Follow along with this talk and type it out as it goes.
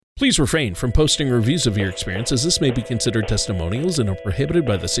Please refrain from posting reviews of your experience, as this may be considered testimonials and are prohibited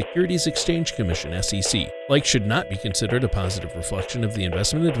by the Securities Exchange Commission, SEC. Likes should not be considered a positive reflection of the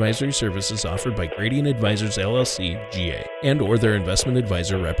investment advisory services offered by Gradient Advisors LLC, GA, and or their investment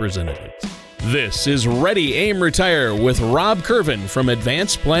advisor representatives. This is Ready, Aim, Retire with Rob Curvin from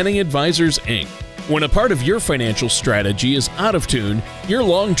Advanced Planning Advisors, Inc. When a part of your financial strategy is out of tune, your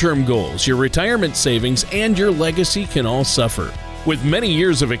long-term goals, your retirement savings, and your legacy can all suffer. With many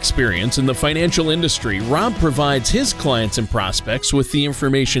years of experience in the financial industry, Rob provides his clients and prospects with the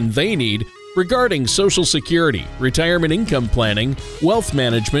information they need regarding Social Security, retirement income planning, wealth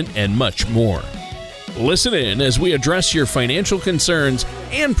management, and much more. Listen in as we address your financial concerns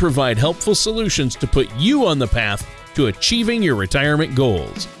and provide helpful solutions to put you on the path to achieving your retirement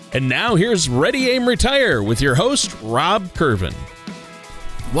goals. And now here's Ready, Aim, Retire with your host, Rob Curvin.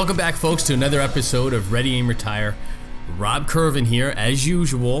 Welcome back, folks, to another episode of Ready, Aim, Retire. Rob Curvin here, as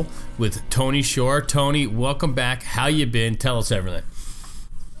usual, with Tony Shore. Tony, welcome back. How you been? Tell us everything.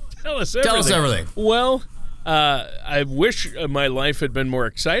 Tell us everything. Well, I wish my life had been more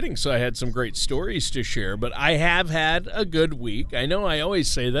exciting, so I had some great stories to share, but I have had a good week. I know I always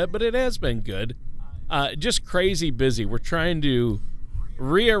say that, but it has been good. Just crazy busy. We're trying to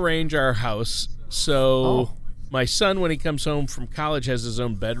rearrange our house, so my son, when he comes home from college, has his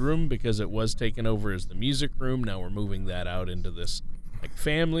own bedroom because it was taken over as the music room. Now we're moving that out into this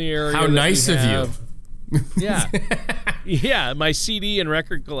family area. How nice of you. Yeah. Yeah, my CD and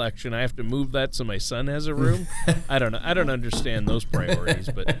record collection, I have to move that so my son has a room. I don't know. I don't understand those priorities,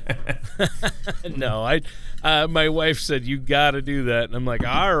 but no, my wife said, you got to do that. And I'm like,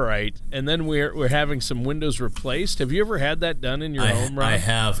 all right. And then we're having some windows replaced. Have you ever had that done in your home, Rob? I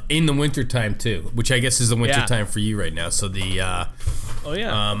have, in the wintertime too, which I guess is the wintertime for you right now. So I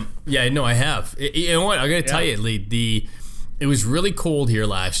have. You know what? I got to tell you, Lee, it was really cold here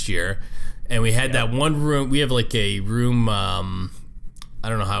last year. And we had that one room. We have like a room. I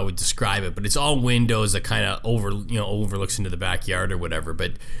don't know how I would describe it, but it's all windows that kind of overlooks into the backyard or whatever.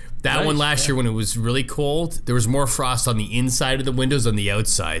 But that one last year, when it was really cold, there was more frost on the inside of the windows than the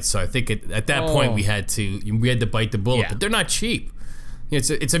outside. So I think at that point we had to bite the bullet. Yeah. But they're not cheap.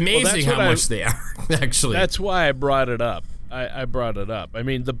 It's amazing how much they are. Actually, that's why I brought it up. I brought it up. I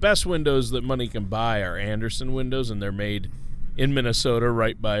mean, the best windows that money can buy are Andersen windows, and they're made in Minnesota,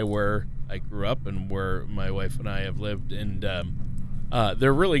 right by where I grew up and where my wife and I have lived, and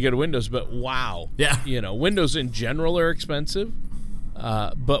they're really good windows. But wow, windows in general are expensive.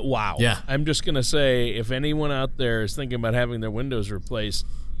 But wow, I'm just gonna say, if anyone out there is thinking about having their windows replaced,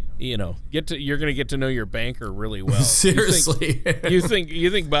 you're gonna get to know your banker really well. Seriously, you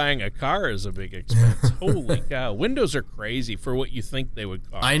think buying a car is a big expense? Holy cow, windows are crazy for what you think they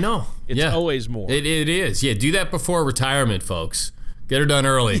would cost. I know. It's always more. It is. Yeah, do that before retirement, folks. Get her done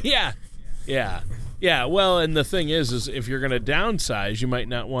early. Yeah. Well, and the thing is if you're going to downsize, you might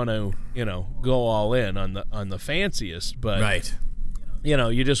not want to, go all in on the fanciest, but right.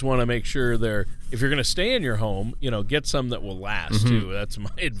 You just want to make sure if you're going to stay in your home, get some that will last too. That's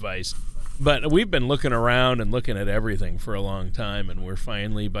my advice. But we've been looking around and looking at everything for a long time, and we're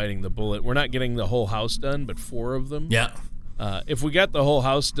finally biting the bullet. We're not getting the whole house done, but 4 of them. Yeah. If we got the whole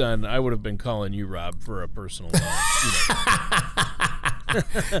house done, I would have been calling you, Rob, for a personal loan.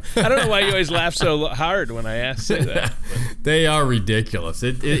 I don't know why you always laugh so hard when I say that. They are ridiculous.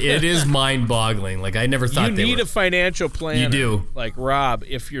 It is mind-boggling. Like, I never thought you need a financial planner. You do. Like Rob,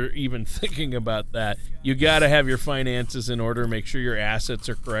 if you're even thinking about that, you got to have your finances in order. Make sure your assets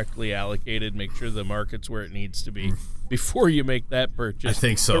are correctly allocated. Make sure the market's where it needs to be before you make that purchase. I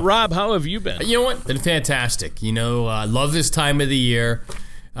think so. But Rob, how have you been? You know what? Been fantastic. I love this time of the year.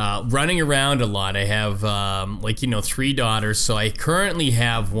 Running around a lot. I have 3 daughters, so I currently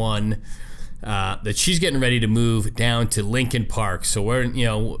have one that she's getting ready to move down to Lincoln Park. So we're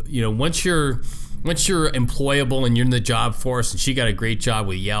once you're employable and you're in the job force, and she got a great job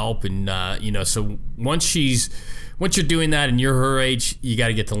with Yelp, and so once you're doing that and you're her age, you got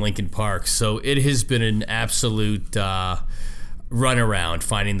to get to Lincoln Park. So it has been an absolute run around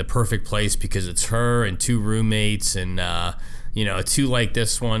finding the perfect place, because it's her and 2 roommates, and 2 like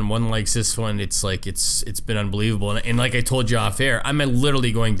this one likes this one. It's been unbelievable. And like I told you off air, I'm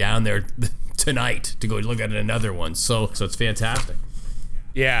literally going down there tonight to go look at another one. So it's fantastic.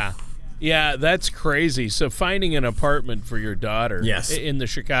 Yeah, that's crazy. So finding an apartment for your daughter, in the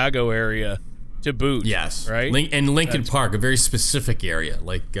Chicago area to boot, right? And Lincoln Park, a very specific area,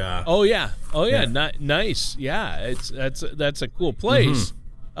 like. Nice. Yeah, that's a cool place.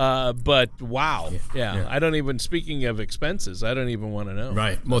 But wow, yeah. Speaking of expenses, I don't even want to know.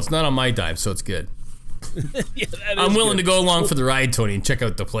 Right. Well, it's not on my dime, so it's good. Yeah, that I'm is willing good. to go along for the ride, Tony, and check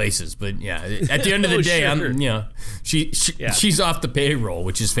out the places. But yeah, at the end of the day, sure. she's off the payroll,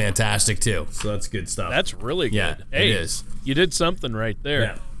 which is fantastic too. So that's good stuff. That's really good. Yeah, Hey, it is. You did something right there.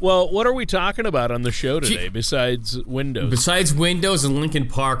 Yeah. Well, what are we talking about on the show today besides Windows? Besides Windows and Lincoln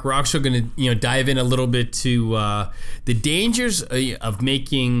Park, we're also going to dive in a little bit to the dangers of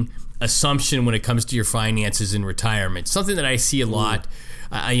making assumption when it comes to your finances in retirement. Something that I see a lot.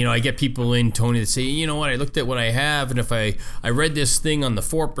 I get people in, Tony, that say, you know what, I looked at what I have, and if I read this thing on the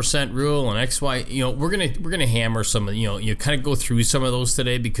 4% rule and XY, we're gonna hammer some of, you kind of go through some of those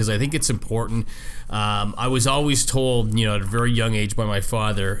today, because I think it's important. I was always told, at a very young age by my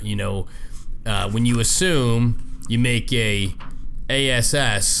father, when you assume, you make a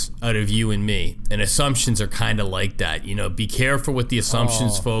ASS out of you and me, and assumptions are kind of like that. Be careful with the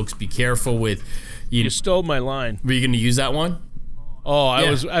assumptions, folks. Be careful with. You stole my line. Were you going to use that one? Oh, I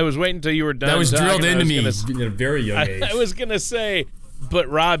was waiting until you were done. That was drilled into me at a very young age. I was gonna say, but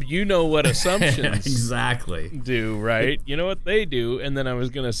Rob, you know what assumptions exactly do, right? You know what they do, and then I was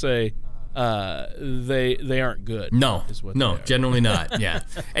gonna say, they aren't good. No, generally not. Yeah,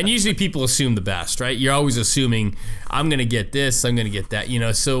 and usually people assume the best, right? You're always assuming I'm gonna get this, I'm gonna get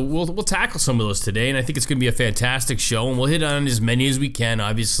that. So we'll tackle some of those today, and I think it's gonna be a fantastic show, and we'll hit on as many as we can.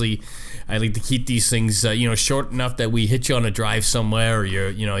 Obviously, I like to keep these things, short enough that we hit you on a drive somewhere, or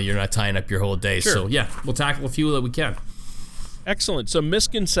you're not tying up your whole day. Sure. So yeah, we'll tackle a few that we can. Excellent. So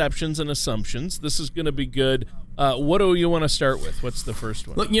misconceptions and assumptions. This is going to be good. What do you want to start with? What's the first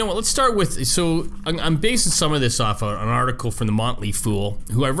one? Look, let's start with. So I'm basing some of this off an article from the Motley Fool,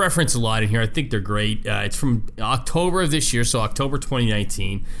 who I reference a lot in here. I think they're great. It's from October of this year, so October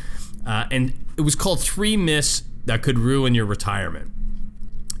 2019, and it was called 3 Myths That Could Ruin Your Retirement.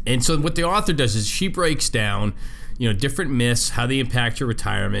 And so what the author does is she breaks down, different myths, how they impact your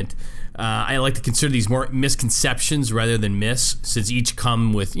retirement. I like to consider these more misconceptions rather than myths, since each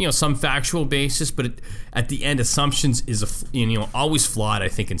come with some factual basis, but at the end, assumptions is always flawed, I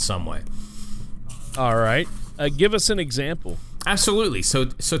think, in some way. All right, give us an example. Absolutely. So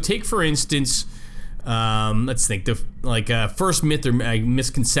take for instance, let's think. The first myth or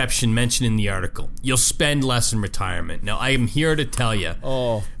misconception mentioned in the article: you'll spend less in retirement. Now, I am here to tell you,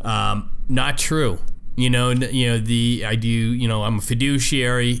 not true. I'm a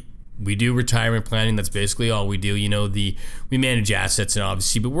fiduciary. We do retirement planning. That's basically all we do. We manage assets, and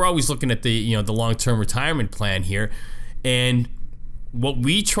obviously, but we're always looking at the long-term retirement plan here. And what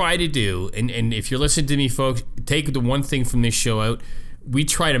we try to do, and if you're listening to me, folks, take the one thing from this show out. We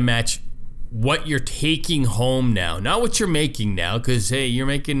try to match what you're taking home now, not what you're making now, because hey, you're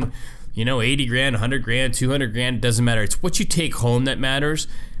making 80 grand, 100 grand, 200 grand, it doesn't matter. It's what you take home that matters,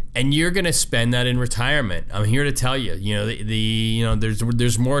 and you're gonna spend that in retirement. I'm here to tell you,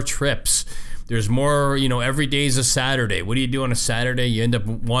 there's more trips, there's more, every day is a Saturday. What do you do on a Saturday? You end up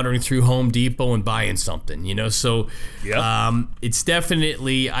wandering through Home Depot and buying something, so yep. It's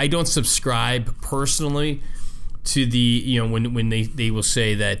definitely, I don't subscribe personally to the when they will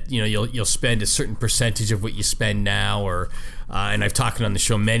say that you'll spend a certain percentage of what you spend now, or and I've talked on the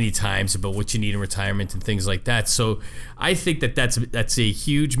show many times about what you need in retirement and things like that. So I think that's a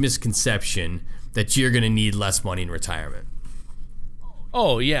huge misconception that you're going to need less money in retirement.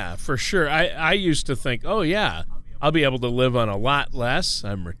 Oh yeah, for sure. I used to think, oh yeah, I'll be able to live on a lot less.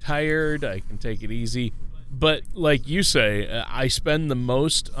 I'm retired. I can take it easy. But like you say, I spend the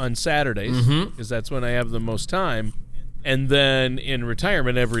most on Saturdays because that's when I have the most time. And then in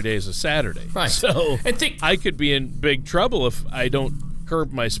retirement, every day is a Saturday. Right. So I could be in big trouble if I don't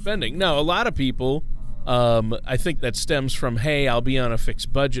curb my spending. Now, a lot of people, I think that stems from, hey, I'll be on a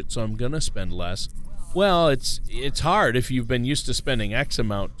fixed budget, so I'm going to spend less. Well, it's hard if you've been used to spending X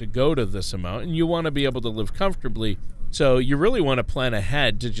amount to go to this amount, and you want to be able to live comfortably. So you really want to plan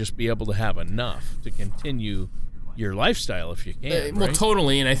ahead to just be able to have enough to continue your lifestyle if you can. Well, right?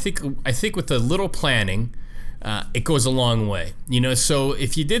 Totally, and I think with a little planning, it goes a long way. So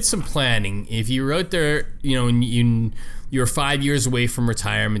if you did some planning, if you were out there, and you're 5 years away from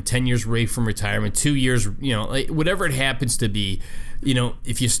retirement, 10 years away from retirement, 2 years, whatever it happens to be,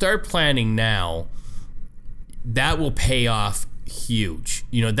 if you start planning now, that will pay off huge.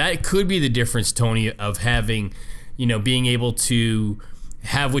 That could be the difference, Tony, of having, being able to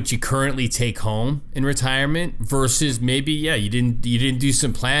have what you currently take home in retirement versus maybe, you didn't do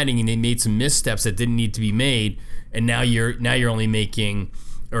some planning and they made some missteps that didn't need to be made, and now you're only making,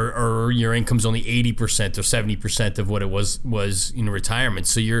 or your income's only 80% or 70% of what it was in retirement.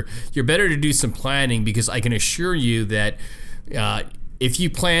 So you're better to do some planning, because I can assure you that if you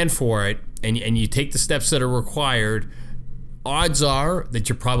plan for it and you take the steps that are required, odds are that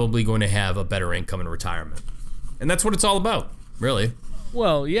you're probably going to have a better income in retirement. And that's what it's all about, really.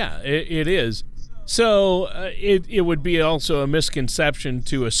 Well, yeah, it is. So it would be also a misconception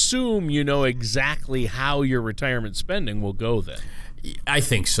to assume you know exactly how your retirement spending will go then. I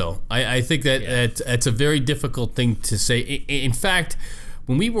think so. I think that that's a very difficult thing to say. In fact,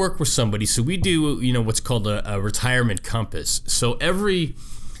 when we work with somebody, so we do, what's called a retirement compass. So every,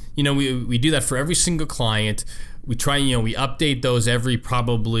 we do that for every single client. We try, we update those every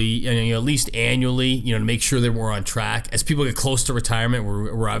probably, at least annually, to make sure that we're on track. As people get close to retirement,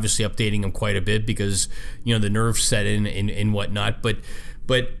 we're obviously updating them quite a bit because, the nerves set in and whatnot. But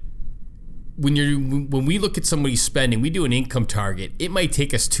when we look at somebody's spending, we do an income target. It might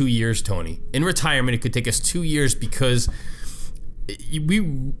take us 2 years, Tony. In retirement, it could take us 2 years because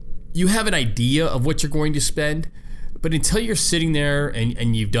you have an idea of what you're going to spend. But until you're sitting there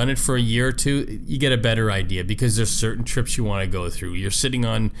and you've done it for a year or two, you get a better idea because there's certain trips you want to go through. You're sitting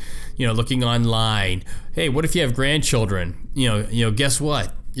on, looking online. Hey, what if you have grandchildren? Guess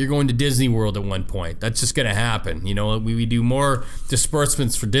what? You're going to Disney World at one point. That's just going to happen. We do more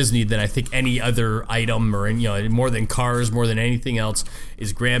disbursements for Disney than I think any other item, or more than cars, more than anything else,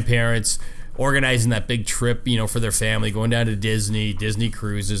 is grandparents organizing that big trip, for their family, going down to Disney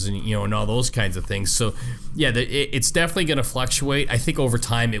cruises, and and all those kinds of things. So, yeah, it's definitely going to fluctuate. I think over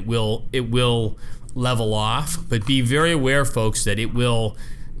time it will level off, but be very aware, folks, that it will,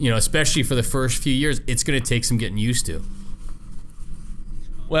 especially for the first few years, it's going to take some getting used to.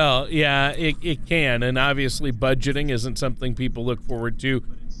 Well, yeah, it can, and obviously budgeting isn't something people look forward to,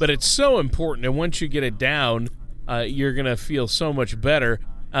 but it's so important, and once you get it down, you're going to feel so much better.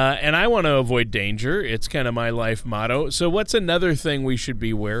 And I want to avoid danger. It's kind of my life motto. So what's another thing we should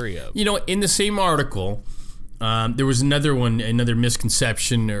be wary of? In the same article, there was another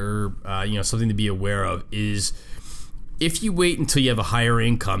misconception or, something to be aware of is if you wait until you have a higher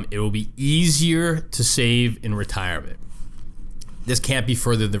income, it will be easier to save in retirement. This can't be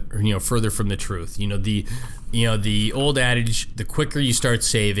further from the truth. The old adage, the quicker you start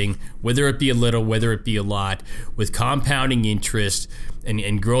saving, whether it be a little, whether it be a lot, with compounding interest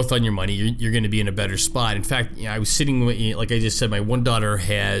and growth on your money, you're going to be in a better spot. In fact, I was sitting, like I just said, my one daughter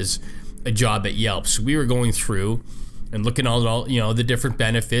has a job at Yelp. So we were going through and looking at all the different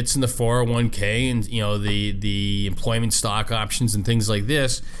benefits and the 401k and, the employment stock options and things like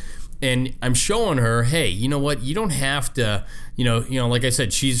this. And I'm showing her, hey, you know what? You don't have to, like I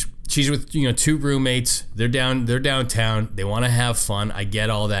said, she's with, two roommates. They're downtown. They want to have fun. I get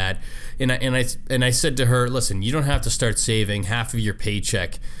all that. And I said to her, listen, you don't have to start saving half of your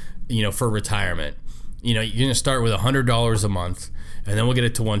paycheck, for retirement. You're going to start with $100 a month, and then we'll get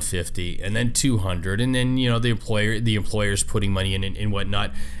it to $150, and then $200, and then the employer's putting money in and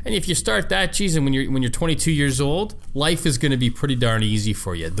whatnot. And if you start that, geez, and when you're 22 years old, life is going to be pretty darn easy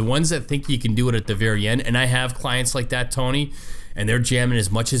for you. The ones that think you can do it at the very end, and I have clients like that, Tony, and they're jamming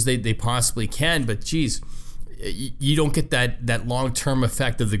as much as they possibly can, but geez, you don't get that long-term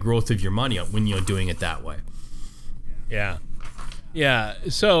effect of the growth of your money when you're doing it that way. Yeah. Yeah.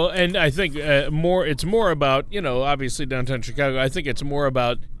 So, and I think it's more about, obviously downtown Chicago, I think it's more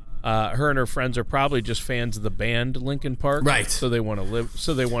about her and her friends are probably just fans of the band Linkin Park. Right. So they want to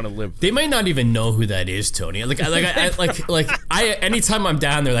live. They might not even know who that is, Tony. Anytime I'm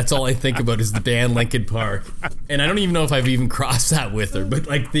down there, that's all I think about is the band Linkin Park. And I don't even know if I've even crossed that with her, but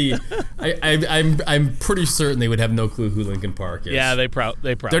I'm pretty certain they would have no clue who Linkin Park is. Yeah, they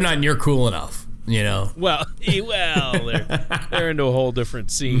probably. They're not near cool enough. Well, they're into a whole different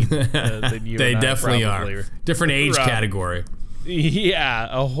scene than you. They and definitely probably are. Different age category. Yeah,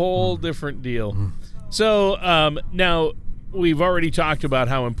 a whole different deal. So now we've already talked about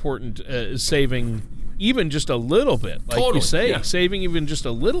how important saving even just a little bit, like totally. You say, yeah. Saving even just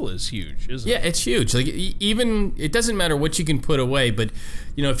a little is huge, isn't it? Yeah, it's huge. Like even it doesn't matter what you can put away, but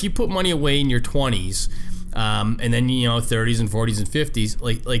if you put money away in your 20s, and then 30s and 40s and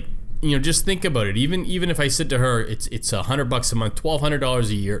 50s, like. Just think about it. Even if I said to her, it's $100 a month, $1,200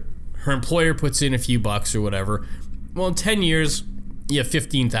 a year. Her employer puts in a few bucks or whatever. Well, in 10 years, you have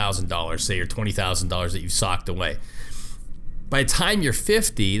 $15,000, say, or $20,000 that you've socked away. By the time you're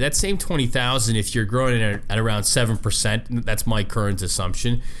 50, that same $20,000, if you're growing at around 7%, that's my current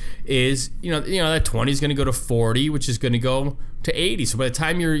assumption, is that 20 is going to go to 40, which is going to go to 80. So by the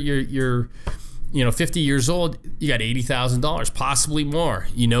time you're 50 years old, you got $80,000, possibly more,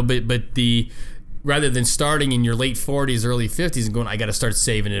 but rather than starting in your late 40s, early 50s and going, I got to start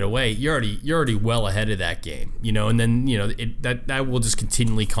saving it away, you're already well ahead of that game, and then, that will just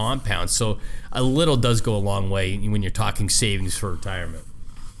continually compound. So a little does go a long way when you're talking savings for retirement.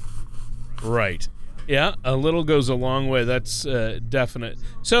 Right. Yeah, a little goes a long way. That's definite.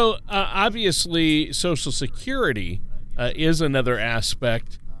 So obviously, Social Security is another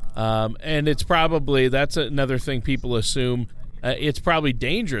aspect, and that's another thing people assume. It's probably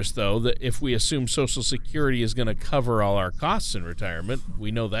dangerous, though, that if we assume Social Security is going to cover all our costs in retirement,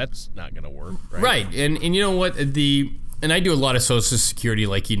 we know that's not going to work, right? Right, and you know what, and I do a lot of Social Security,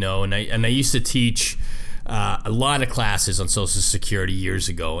 like you know, and I used to teach a lot of classes on Social Security years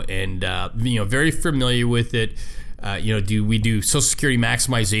ago, and very familiar with it. We do Social Security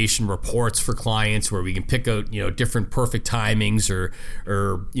maximization reports for clients where we can pick out different perfect timings or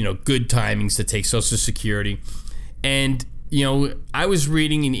good timings to take Social Security, and I was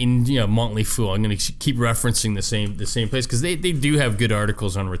reading in Motley Fool. I'm going to keep referencing the same place because they do have good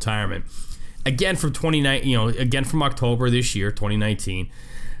articles on retirement. Again from from October this year, 2019,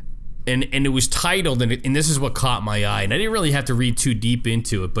 and it was titled, and this is what caught my eye. And I didn't really have to read too deep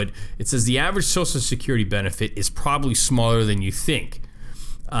into it, but it says the average Social Security benefit is probably smaller than you think.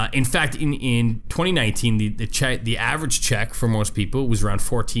 In fact, in 2019, the average check for most people was around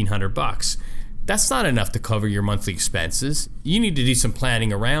 $1,400. That's not enough to cover your monthly expenses. You need to do some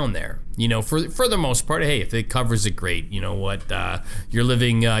planning around there. For the most part, hey, if it covers it, great. You know what? You're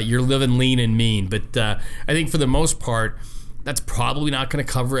living lean and mean. But I think for the most part, that's probably not going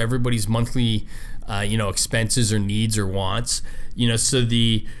to cover everybody's monthly, expenses or needs or wants. So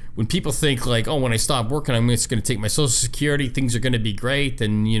when people think like, oh, when I stop working, I'm just going to take my Social Security, things are going to be great,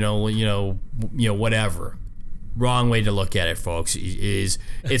 and whatever. Wrong way to look at it, folks. Is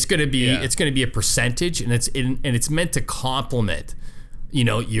it's going to be it's going to be a percentage, and it's meant to complement,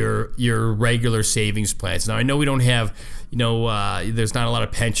 your regular savings plans. Now I know we don't have, there's not a lot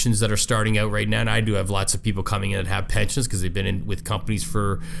of pensions that are starting out right now, and I do have lots of people coming in that have pensions because they've been in with companies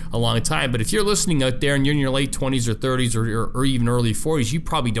for a long time. But if you're listening out there and you're in your late 20s or 30s or even early 40s, you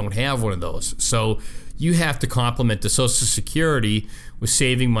probably don't have one of those. So you have to complement the Social Security with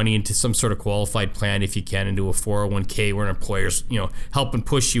saving money into some sort of qualified plan if you can, into a 401k where an employer's helping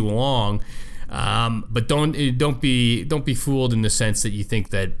push you along. But don't be fooled in the sense that you think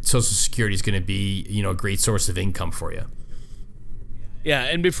that Social Security is going to be a great source of income for you. Yeah,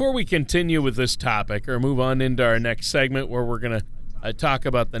 and before we continue with this topic or move on into our next segment where we're going to talk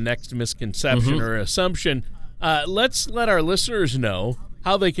about the next misconception or assumption, let's let our listeners know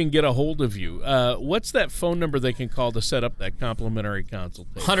how they can get a hold of you. What's that phone number they can call to set up that complimentary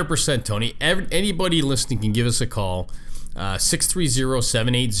consultation? 100%, Tony. Anybody listening can give us a call,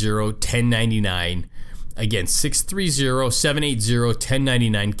 630-780-1099. Again,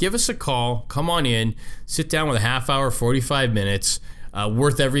 630-780-1099. Give us a call. Come on in. Sit down with a half hour, 45 minutes.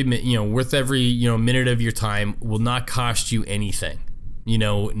 Worth every minute of your time. Will not cost you anything.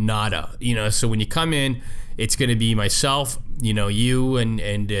 Nada. So when you come in, it's going to be myself, you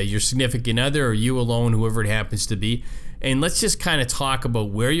and your significant other, or you alone, whoever it happens to be. And let's just kind of talk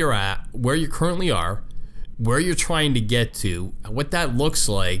about where you're at, where you currently are, where you're trying to get to, what that looks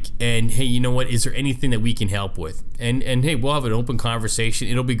like, and hey, you know what? Is there anything that we can help with? And hey, we'll have an open conversation.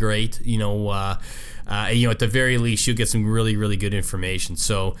 It'll be great. At the very least, you'll get some really, really good information.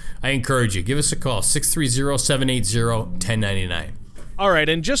 So I encourage you, give us a call, 630-780-1099. All right,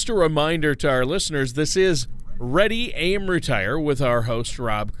 and just a reminder to our listeners, this is Ready, Aim, Retire with our host,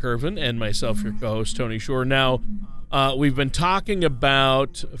 Rob Curvin, and myself, your co-host, Tony Shore. Now, we've been talking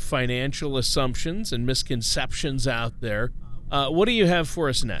about financial assumptions and misconceptions out there. What do you have for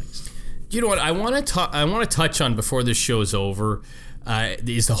us next? You know what I want to touch on before this show's over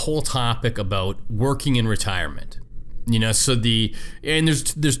is the whole topic about working in retirement. So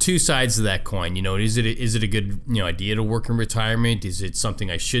there's two sides to that coin. Is it a good idea to work in retirement? Is it something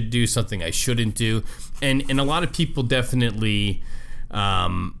I should do, something I shouldn't do? And a lot of people definitely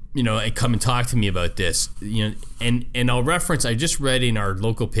come and talk to me about this. And I'll reference, I just read in our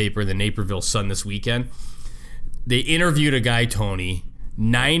local paper, the Naperville Sun, this weekend. They interviewed a guy, Tony,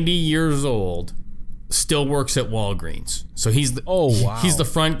 90 years old, still works at Walgreens. So he's the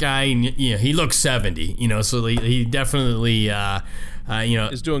front guy, and he looks 70. So he definitely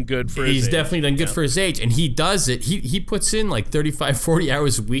is doing good for his age. He's definitely done good for his age, and he does it. He puts in like 35, 40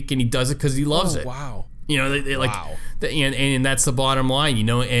 hours a week, and he does it because he loves it. Wow. Wow. And that's the bottom line,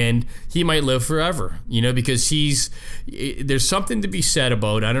 and he might live forever, because there's something to be said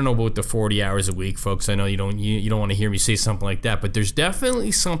about, I don't know about the 40 hours a week, folks. I know you don't want to hear me say something like that, but there's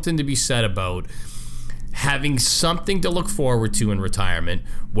definitely something to be said about having something to look forward to in retirement,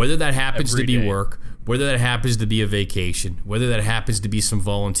 whether that happens to be work, whether that happens to be a vacation, whether that happens to be some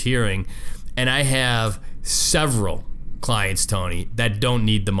volunteering. And I have several clients, Tony, that don't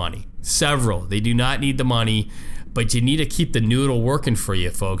need the money. Several. They do not need the money, but you need to keep the noodle working for you,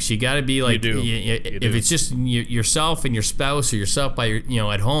 folks. You got to be like, if it's just yourself and your spouse or yourself by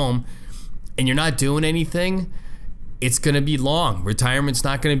at home, and you're not doing anything, it's going to be long. Retirement's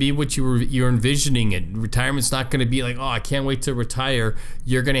not going to be what you're envisioning it. Retirement's not going to be like, oh, I can't wait to retire.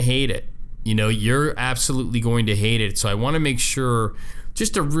 You're going to hate it. You're absolutely going to hate it. So I want to make sure,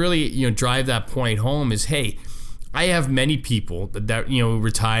 just to really, drive that point home is, hey, I have many people that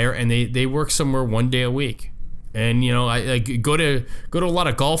retire and they work somewhere 1 day a week. And, I go to a lot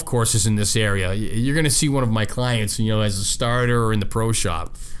of golf courses in this area. You're going to see one of my clients, as a starter or in the pro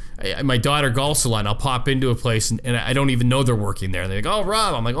shop. My daughter golfs a lot, and I'll pop into a place, and I don't even know they're working there. And they're like, oh,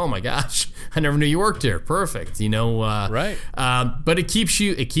 Rob. I'm like, oh, my gosh. I never knew you worked here. Perfect. Right. But it keeps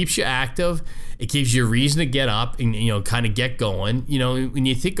you active. It gives you a reason to get up and, kind of get going. When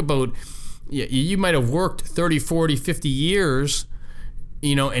you think about, you might have worked 30, 40, 50 years,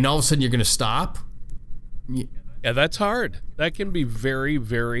 and all of a sudden you're going to stop. Yeah, that's hard. That can be very,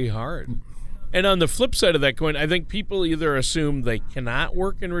 very hard. And on the flip side of that coin, I think people either assume they cannot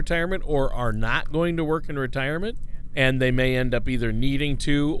work in retirement or are not going to work in retirement, and they may end up either needing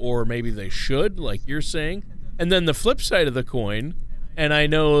to or maybe they should, like you're saying. And then the flip side of the coin, and I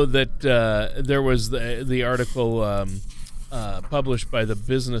know that there was the article published by the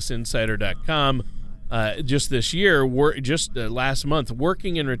BusinessInsider.com just this year, last month,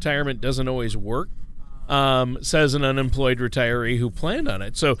 working in retirement doesn't always work. Says an unemployed retiree who planned on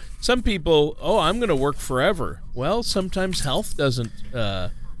it. So some people, I'm going to work forever. Well, sometimes health doesn't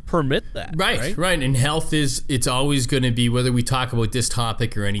permit that. Right. And health it's always going to be, whether we talk about this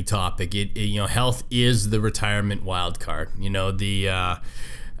topic or any topic, health is the retirement wild card. The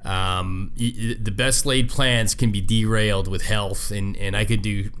best laid plans can be derailed with health, and I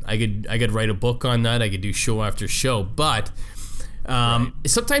could write a book on that. I could do show after show, but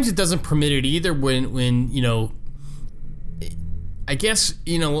sometimes it doesn't permit it either when I guess,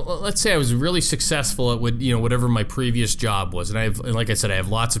 let's say I was really successful at whatever my previous job was. And like I said, I have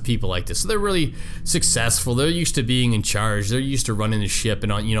lots of people like this. So they're really successful. They're used to being in charge. They're used to running the ship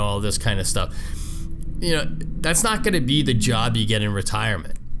and all this kind of stuff. That's not going to be the job you get in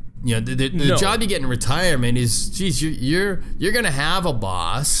retirement. The job you get in retirement is, you're going to have a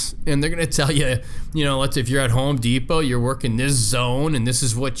boss, and they're going to tell you, if you're at Home Depot, you're working this zone, and this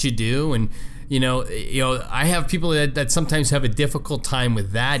is what you do. And, I have people that sometimes have a difficult time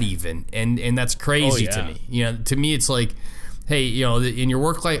with that even, and that's crazy to me. To me, it's like, hey, in your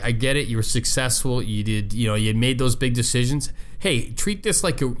work life, I get it. You were successful. You did, you had made those big decisions. Hey, treat this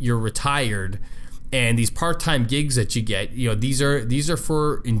like you're retired. And these part-time gigs that you get, these are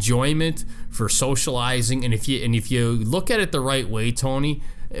for enjoyment, for socializing, and if you look at it the right way, Tony,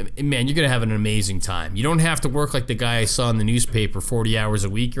 man, you're gonna have an amazing time. You don't have to work like the guy I saw in the newspaper, 40 hours a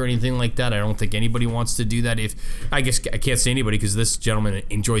week or anything like that. I don't think anybody wants to do that. I guess I can't say anybody, because this gentleman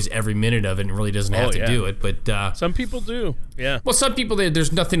enjoys every minute of it and really doesn't have to do it. But some people do. Yeah. Well, some people,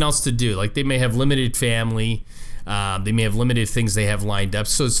 there's nothing else to do. Like, they may have limited family. They may have limited things they have lined up.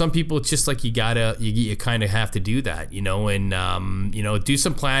 So some people, it's just like you kind of have to do that, and do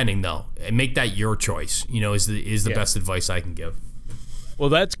some planning though, and make that your choice. Is the best advice I can give. Well,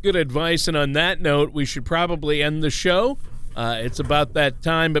 that's good advice. And on that note, we should probably end the show. It's about that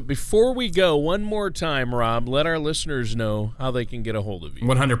time. But before we go, one more time, Rob, let our listeners know how they can get a hold of you.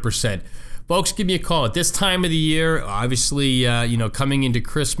 100%. Folks, give me a call. At this time of the year, obviously, coming into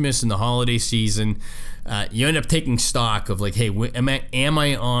Christmas and the holiday season, you end up taking stock of like, hey, am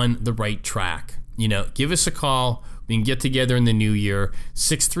I on the right track? Give us a call. We can get together in the new year,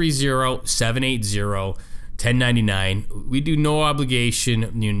 630-780-1099. We do no obligation,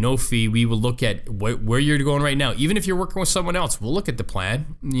 no fee. We will look at where you're going right now. Even if you're working with someone else, we'll look at the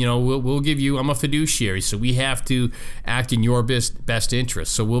plan. We'll give you, I'm a fiduciary, so we have to act in your best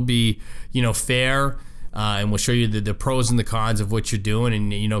interest. So we'll be, fair, and we'll show you the pros and the cons of what you're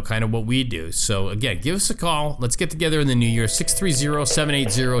doing and, kind of what we do. So again, give us a call. Let's get together in the new year,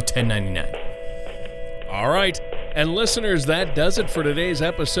 630-780-1099. All right. And listeners, that does it for today's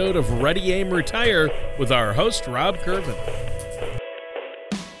episode of Ready, Aim, Retire with our host, Rob Curvin.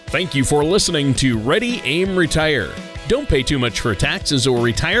 Thank you for listening to Ready, Aim, Retire. Don't pay too much for taxes or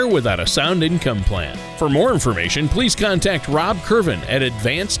retire without a sound income plan. For more information, please contact Rob Curvin at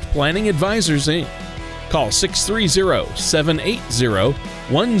Advanced Planning Advisors, Inc. Call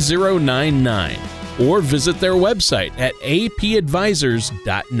 630-780-1099 or visit their website at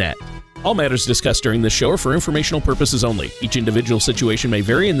apadvisors.net. All matters discussed during this show are for informational purposes only. Each individual situation may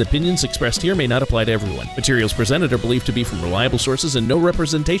vary, and the opinions expressed here may not apply to everyone. Materials presented are believed to be from reliable sources, and no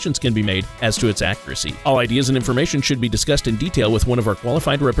representations can be made as to its accuracy. All ideas and information should be discussed in detail with one of our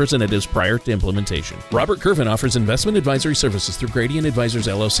qualified representatives prior to implementation. Robert Curvin offers investment advisory services through Gradient Advisors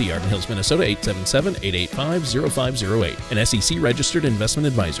LLC, Arden Hills, Minnesota, 877-885-0508, an SEC-registered investment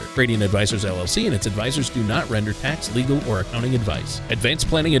advisor. Gradient Advisors LLC and its advisors do not render tax, legal, or accounting advice. Advanced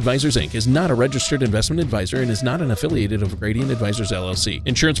Planning Advisors, Inc. is not a registered investment advisor and is not an affiliated of Gradient Advisors LLC.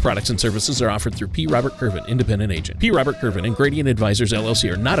 Insurance products and services are offered through P. Robert Curvin, independent agent. P. Robert Curvin and Gradient Advisors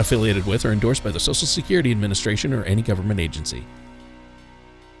LLC are not affiliated with or endorsed by the Social Security Administration or any government agency.